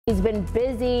He's been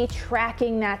busy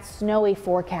tracking that snowy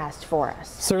forecast for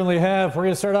us. Certainly have. We're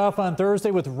going to start off on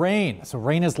Thursday with rain. So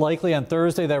rain is likely on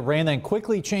Thursday. That rain then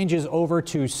quickly changes over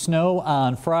to snow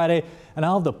on Friday. And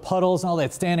all of the puddles and all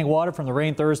that standing water from the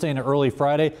rain Thursday into early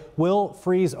Friday will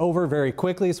freeze over very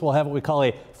quickly. So we'll have what we call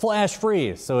a flash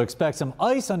freeze. So expect some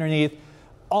ice underneath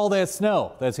all that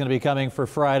snow that's going to be coming for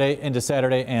Friday into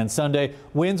Saturday and Sunday.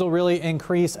 Winds will really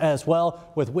increase as well,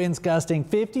 with winds gusting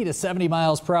 50 to 70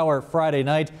 miles per hour Friday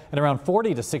night and around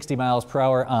 40 to 60 miles per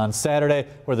hour on Saturday,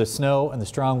 where the snow and the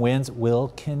strong winds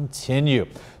will continue.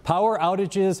 Power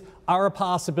outages are a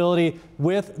possibility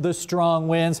with the strong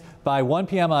winds by 1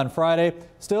 p.m. on Friday.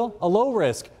 Still a low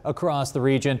risk across the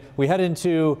region. We head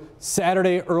into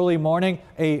Saturday early morning,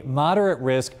 a moderate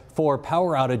risk for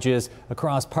power outages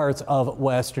across parts of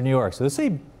western New York. So this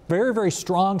is a very, very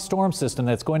strong storm system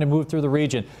that's going to move through the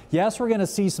region. Yes, we're going to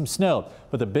see some snow,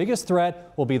 but the biggest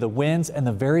threat will be the winds and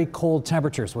the very cold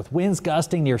temperatures. With winds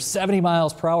gusting near 70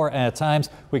 miles per hour at times,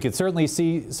 we could certainly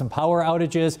see some power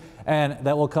outages, and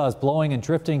that will cause blowing and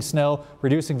drifting snow,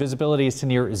 reducing visibilities to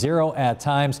near zero at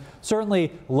times.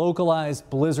 Certainly localized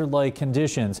blizzard-like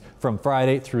conditions from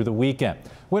Friday through the weekend.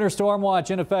 Winter storm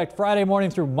watch in effect Friday morning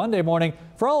through Monday morning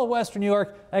for all of western New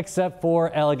York except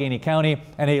for Allegheny County,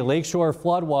 and a lakeshore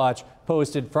flood watch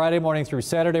posted Friday morning through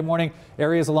Saturday morning.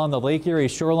 Areas along the Lake Erie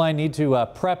shoreline need to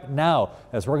prep now,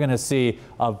 as we're going to see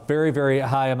a very, very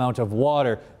high amount of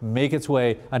water make its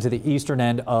way onto the eastern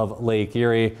end of Lake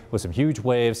Erie with some huge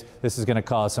waves. This is going to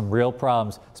cause some real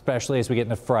problems, especially as we get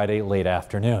into Friday late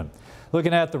afternoon.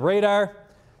 Looking at the radar,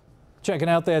 checking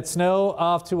out that snow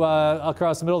off to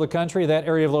across the middle of the country, that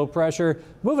area of low pressure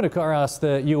moving across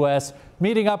the U.S.,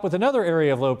 meeting up with another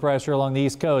area of low pressure along the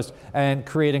East Coast and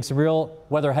creating some real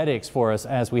weather headaches for us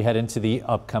as we head into the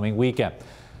upcoming weekend.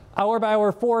 Hour by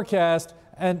hour forecast,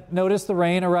 and notice the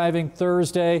rain arriving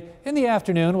Thursday in the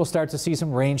afternoon. We'll start to see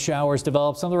some rain showers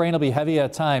develop. Some of the rain will be heavy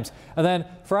at times. And then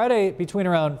Friday between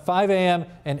around 5 a.m.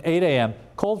 and 8 a.m.,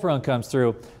 cold front comes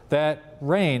through. That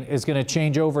rain is going to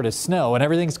change over to snow, and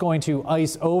everything's going to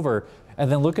ice over.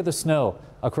 And then look at the snow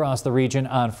across the region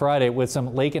on Friday, with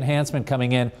some lake enhancement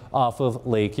coming in off of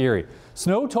Lake Erie.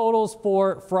 Snow totals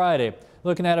for Friday,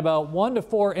 looking at about 1 to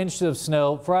 4 inches of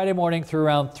snow Friday morning through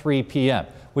around 3 p.m.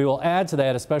 We will add to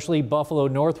that, especially Buffalo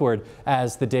northward,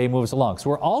 as the day moves along. So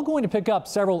we're all going to pick up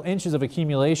several inches of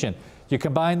accumulation. You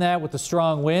combine that with the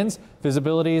strong winds,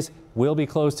 visibilities will be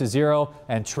close to zero,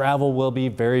 and travel will be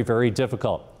very, very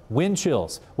difficult. Wind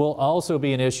chills will also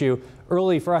be an issue.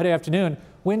 Early Friday afternoon,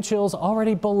 wind chills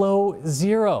already below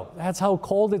zero. That's how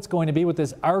cold it's going to be with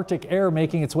this Arctic air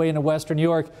making its way into western New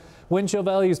York. Wind chill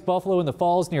values: Buffalo in the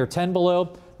Falls near 10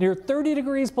 below, near 30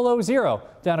 degrees below zero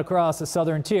down across the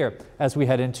southern tier as we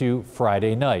head into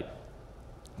Friday night.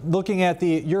 Looking at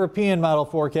the European model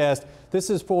forecast, this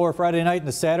is for Friday night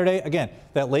into Saturday. Again,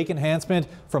 that lake enhancement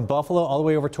from Buffalo all the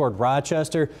way over toward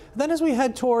Rochester. Then as we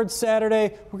head towards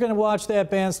Saturday, we're going to watch that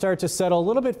band start to settle a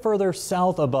little bit further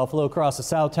south of Buffalo across the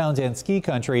South Towns and ski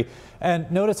country.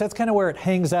 And notice that's kind of where it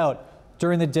hangs out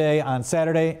during the day on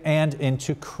Saturday and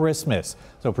into Christmas.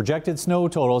 So projected snow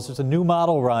totals, it's a new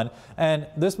model run, and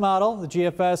this model, the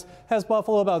GFS, has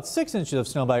Buffalo about 6 inches of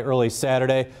snow by early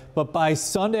Saturday, but by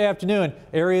Sunday afternoon,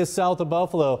 areas south of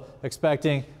Buffalo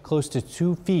expecting close to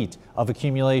 2 feet of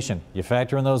accumulation. You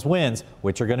factor in those winds,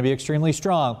 which are going to be extremely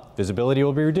strong, visibility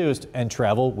will be reduced and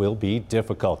travel will be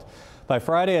difficult. By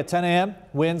Friday at 10 a.m.,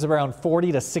 winds around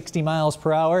 40 to 60 miles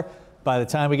per hour. By the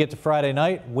time we get to Friday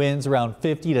night, winds around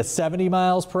 50 to 70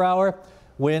 miles per hour.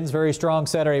 Winds very strong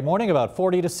Saturday morning, about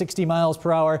 40 to 60 miles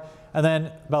per hour, and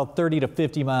then about 30 to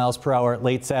 50 miles per hour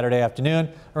late Saturday afternoon,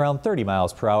 around 30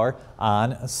 miles per hour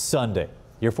on Sunday.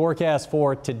 Your forecast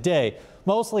for today: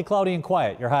 mostly cloudy and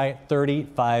quiet. Your high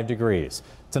 35 degrees.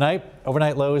 Tonight,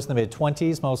 overnight lows in the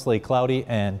mid-20s, mostly cloudy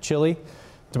and chilly.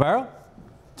 Tomorrow,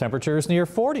 temperatures near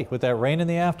 40 with that rain in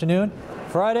the afternoon.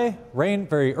 Friday, rain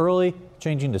very early,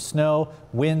 changing to snow.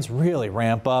 Winds really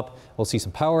ramp up. We'll see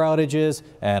some power outages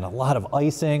and a lot of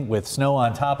icing with snow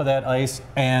on top of that ice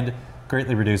and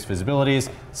greatly reduced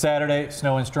visibilities. Saturday,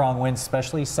 snow and strong winds,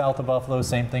 especially south of Buffalo.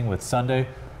 Same thing with Sunday.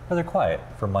 Rather quiet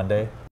for Monday.